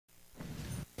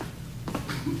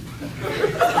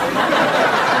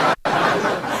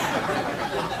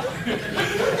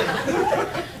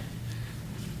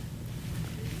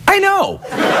I know.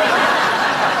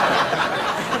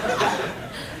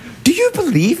 Do you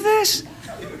believe this?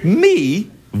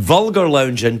 Me, vulgar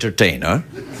lounge entertainer.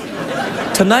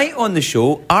 Tonight on the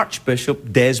show,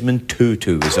 Archbishop Desmond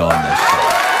Tutu is on this show.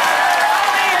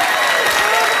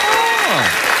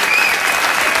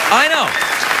 I know.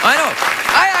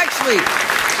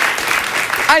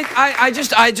 I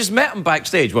just met him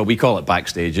backstage. Well, we call it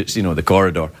backstage. It's, you know, the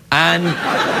corridor. And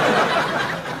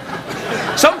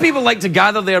some people like to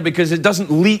gather there because it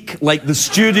doesn't leak like the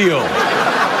studio.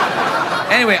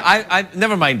 Anyway, I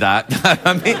never mind that.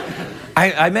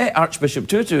 I met Archbishop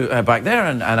Tutu back there,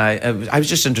 and I was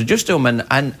just introduced to him,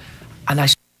 and I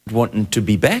started wanting to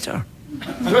be better.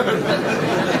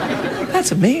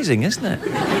 That's amazing, isn't it?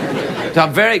 So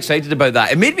I'm very excited about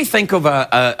that. It made me think of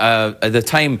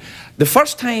the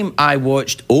first time I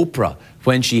watched Oprah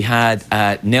when she had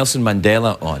Nelson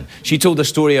Mandela on. She told a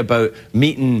story about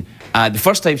meeting, the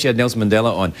first time she had Nelson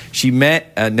Mandela on, she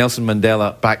met Nelson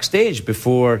Mandela backstage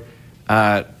before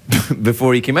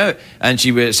he came out, and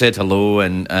she said hello,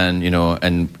 and you know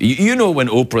when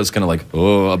Oprah's kind of like,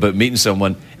 oh, about meeting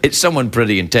someone, it's someone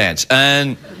pretty intense,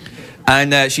 and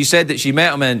she said that she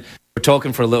met him and were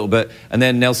talking for a little bit, and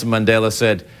then Nelson Mandela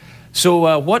said,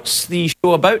 so what's the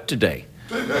show about today?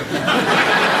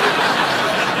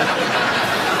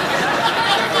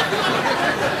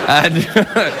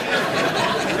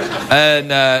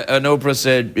 and Oprah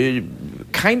said,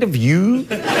 kind of you.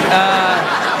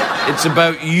 It's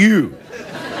about you.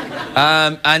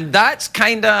 And that's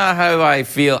kind of how I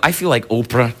feel. I feel like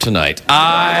Oprah tonight.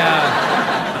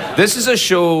 This is a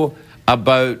show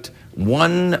about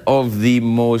one of the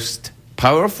most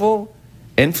powerful,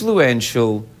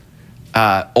 influential,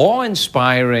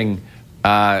 awe-inspiring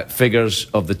figures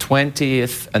of the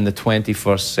 20th and the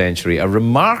 21st century. A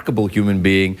remarkable human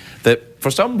being that,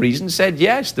 for some reason, said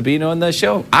yes to being on this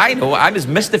show. I know, I'm as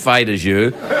mystified as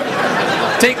you.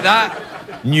 Take that,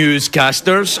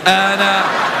 newscasters, and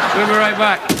we'll be right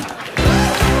back.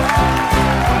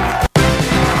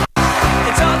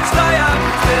 It's hard to stay up,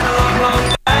 it's been a long, long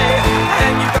day,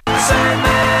 and you've got the same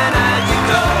man as you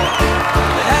go.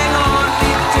 But hang on,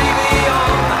 leave the TV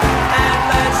on, and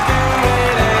let's do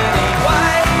it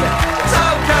anyway. It's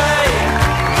okay,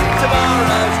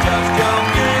 tomorrow's just your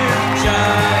future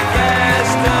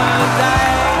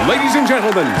yesterday. Ladies and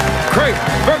gentlemen, Craig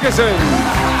Ferguson.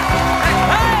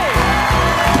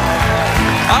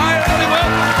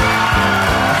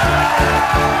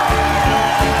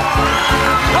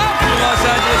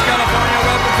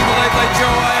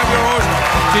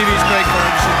 TV's Craig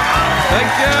Ferguson. Thank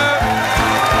you.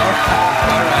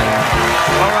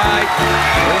 All right.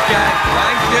 Okay,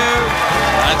 thank you.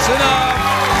 That's enough.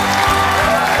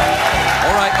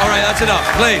 All right, that's enough.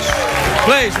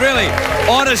 Please, really,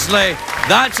 honestly,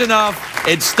 that's enough.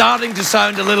 It's starting to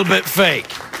sound a little bit fake.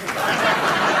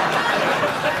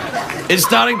 It's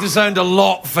starting to sound a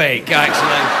lot fake,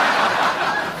 actually.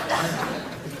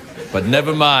 But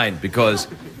never mind, because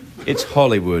it's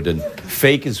Hollywood, and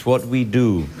fake is what we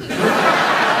do.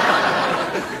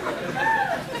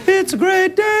 It's a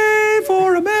great day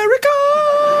for America.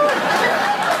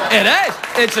 It is.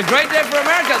 It's a great day for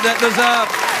America. There's a...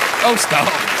 Oh,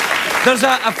 stop. There's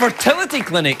a fertility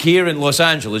clinic here in Los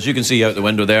Angeles. You can see out the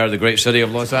window there, the great city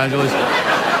of Los Angeles.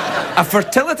 A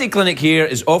fertility clinic here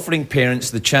is offering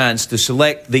parents the chance to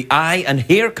select the eye and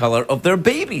hair colour of their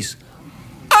babies.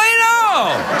 I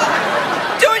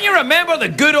know! Don't you remember the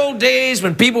good old days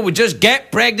when people would just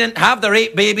get pregnant, have their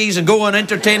 8 babies, and go on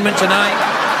Entertainment Tonight?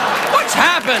 What's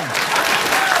happened?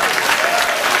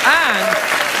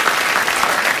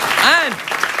 And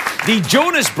the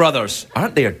Jonas Brothers,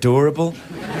 aren't they adorable?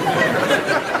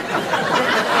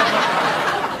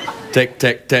 Tick,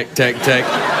 tick, tick, tick, tick.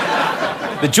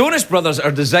 The Jonas Brothers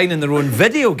are designing their own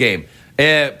video game.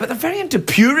 But they're very into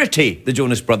purity, the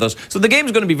Jonas Brothers. So the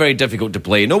game's going to be very difficult to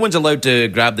play. No one's allowed to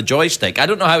grab the joystick. I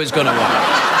don't know how it's going to work.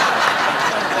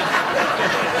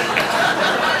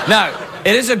 Now,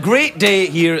 it is a great day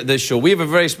here at this show. We have a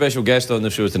very special guest on the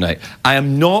show tonight. I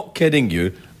am not kidding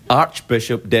you.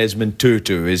 Archbishop Desmond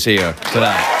Tutu is here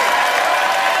tonight.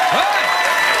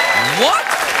 What?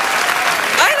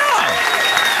 I know.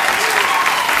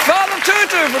 Father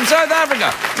Tutu from South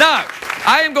Africa. Now,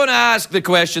 I am going to ask the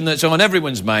question that's on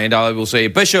everyone's mind. I will say,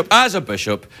 Bishop, as a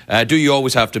bishop, do you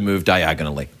always have to move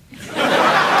diagonally?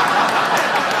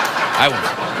 I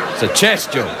won't. It's a chess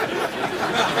joke.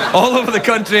 All over the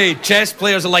country, chess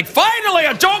players are like, finally,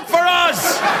 a joke for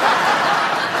us!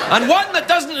 And one that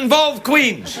doesn't involve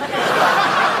queens.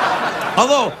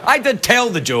 Although, I did tell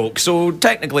the joke, so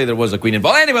technically there was a queen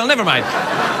involved. Anyway, well, never mind.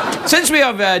 Since we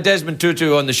have Desmond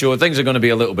Tutu on the show, things are going to be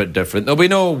a little bit different. There'll be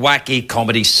no wacky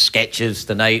comedy sketches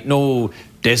tonight, no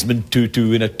Desmond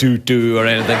Tutu in a tutu or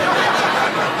anything.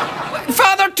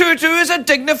 Father Tutu is a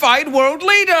dignified world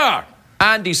leader.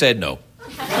 And he said no.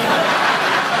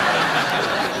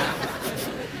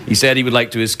 He said he would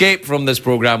like to escape from this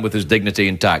programme with his dignity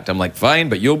intact. I'm like, fine,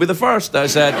 but you'll be the first, I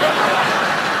said.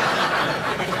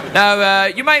 Now,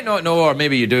 you might not know, or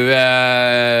maybe you do,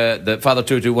 that Father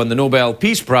Tutu won the Nobel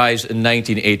Peace Prize in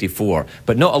 1984.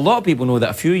 But not a lot of people know that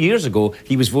a few years ago,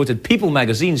 he was voted People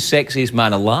magazine's sexiest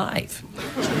man alive.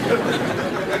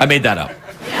 I made that up.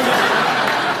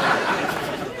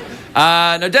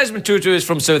 Now, Desmond Tutu is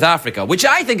from South Africa, which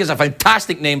I think is a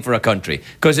fantastic name for a country,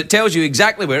 because it tells you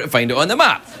exactly where to find it on the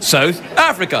map. South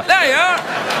Africa. There you are.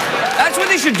 That's what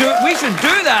they should do. We should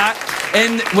do that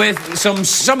with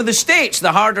some of the states,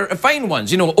 the harder to find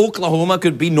ones. You know, Oklahoma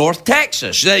could be North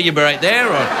Texas. There you be right there.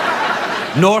 Or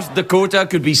North Dakota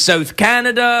could be South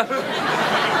Canada.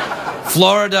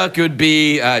 Florida could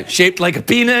be shaped like a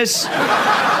penis.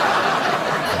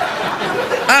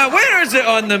 Where is it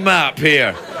on the map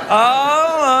here?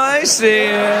 Oh, I see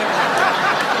it.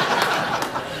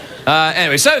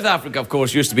 Anyway, South Africa, of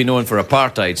course, used to be known for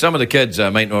apartheid. Some of the kids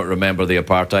might not remember the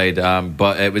apartheid,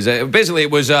 but it was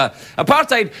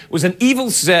apartheid was an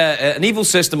evil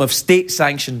system of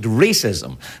state-sanctioned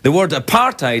racism. The word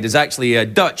apartheid is actually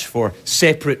Dutch for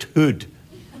separate hood.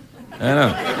 I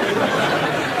know.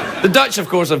 The Dutch, of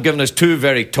course, have given us two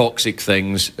very toxic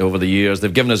things over the years.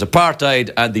 They've given us apartheid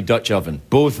and the Dutch oven.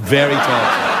 Both very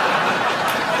toxic.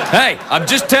 Hey, I'm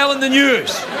just telling the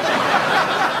news.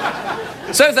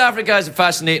 South Africa has a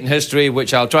fascinating history,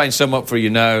 which I'll try and sum up for you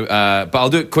now, but I'll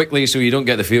do it quickly so you don't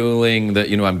get the feeling that,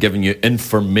 you know, I'm giving you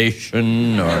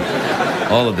information or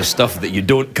all of the stuff that you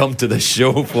don't come to the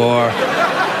show for.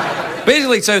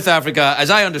 Basically, South Africa, as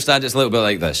I understand, it's a little bit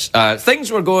like this.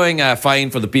 Things were going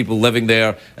fine for the people living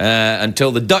there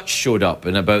until the Dutch showed up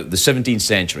in about the 17th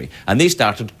century, and they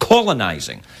started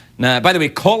colonising. Now, by the way,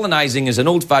 colonising is an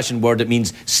old-fashioned word that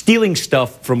means stealing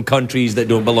stuff from countries that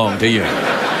don't belong to you.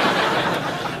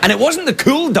 And it wasn't the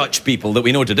cool Dutch people that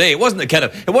we know today. It wasn't,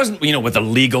 you know, with their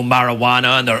legal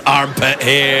marijuana and their armpit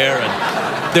hair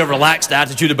and their relaxed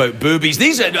attitude about boobies.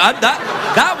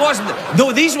 That wasn't...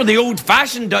 No, these were the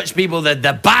old-fashioned Dutch people,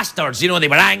 the bastards. You know, they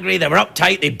were angry, they were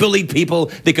uptight, they bullied people.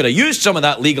 They could have used some of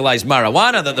that legalised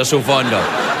marijuana that they're so fond of.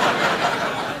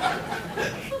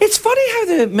 It's funny how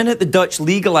the minute the Dutch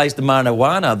legalised the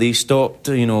marijuana, they stopped,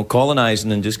 you know,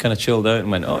 colonising and just kind of chilled out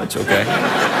and went, oh, it's okay.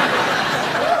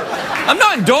 I'm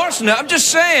not endorsing it, I'm just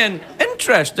saying,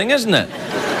 interesting, isn't it?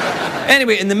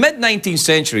 Anyway, in the mid-19th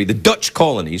century, the Dutch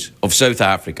colonies of South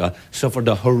Africa suffered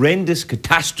a horrendous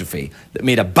catastrophe that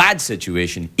made a bad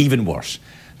situation even worse.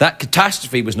 That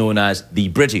catastrophe was known as the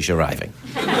British arriving.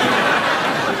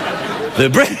 The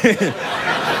British...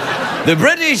 The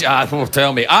British...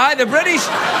 tell me. The British...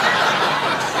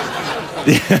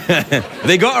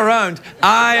 They got around.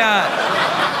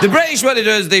 The British, what they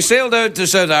do is they sailed out to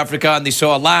South Africa and they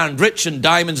saw a land rich in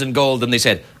diamonds and gold and they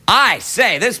said, I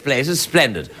say, this place is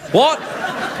splendid. What?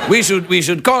 We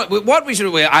should call it... What we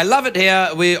should... I love it here.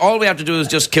 All we have to do is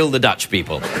just kill the Dutch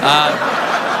people.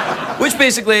 Which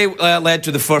basically led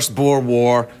to the First Boer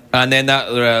War, and then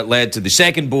that led to the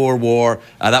Second Boer War.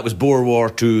 That was Boer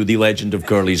War II, the legend of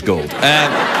Curly's gold.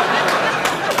 That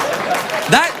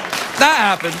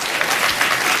happened.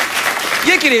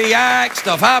 Yickety-yak,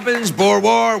 stuff happens. Boer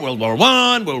War, World War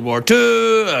I, World War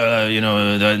II, you know,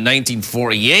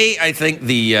 1948, I think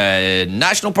the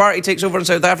National Party takes over in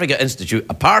South Africa, institute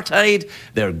apartheid,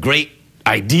 their great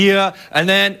idea, and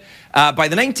then by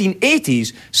the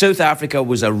 1980s, South Africa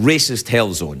was a racist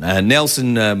hell zone.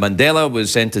 Nelson Mandela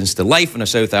was sentenced to life in a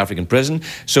South African prison,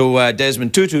 so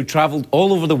Desmond Tutu travelled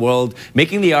all over the world,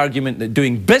 making the argument that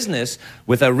doing business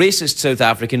with a racist South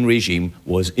African regime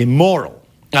was immoral.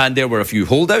 And there were a few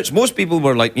holdouts. Most people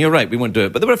were like, you're right, we won't do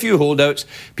it. But there were a few holdouts,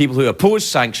 people who opposed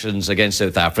sanctions against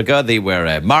South Africa. They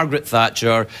were Margaret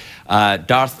Thatcher,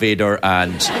 Darth Vader,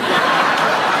 and...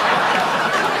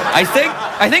 I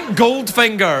think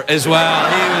Goldfinger as well.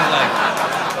 He was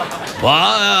like,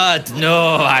 what?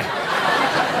 No, I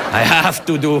have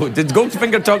to do... Did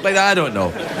Goldfinger talk like that? I don't know.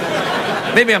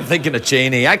 Maybe I'm thinking of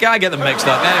Cheney. I get them mixed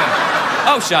up. Anyway.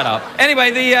 Oh, shut up.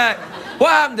 Anyway, what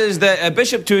happened is that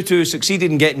Bishop Tutu succeeded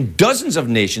in getting dozens of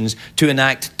nations to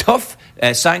enact tough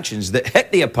sanctions that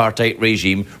hit the apartheid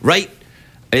regime right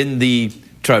in the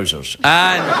trousers.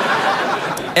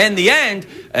 And in the end,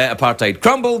 apartheid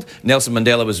crumbled. Nelson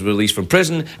Mandela was released from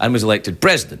prison and was elected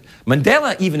president.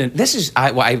 Mandela this is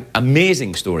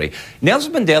amazing story.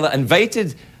 Nelson Mandela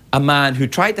invited a man who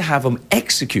tried to have him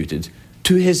executed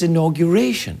to his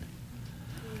inauguration.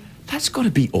 That's got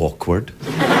to be awkward.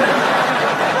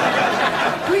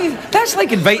 I mean, that's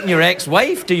like inviting your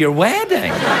ex-wife to your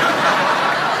wedding.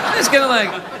 It's kind of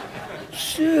like,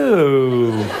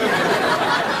 so,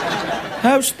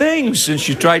 how's things since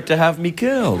you tried to have me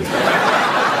killed?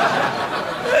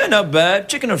 Not bad.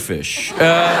 Chicken or fish?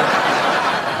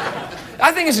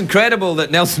 I think it's incredible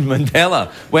that Nelson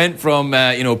Mandela went from,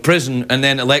 prison and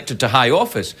then elected to high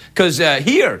office. Because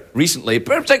here, recently,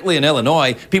 particularly in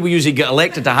Illinois, people usually get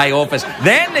elected to high office,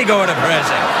 then they go to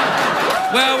prison.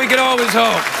 Well, we can always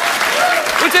hope.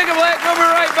 We'll take a break. We'll be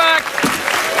right back.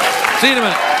 See you in a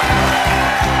minute.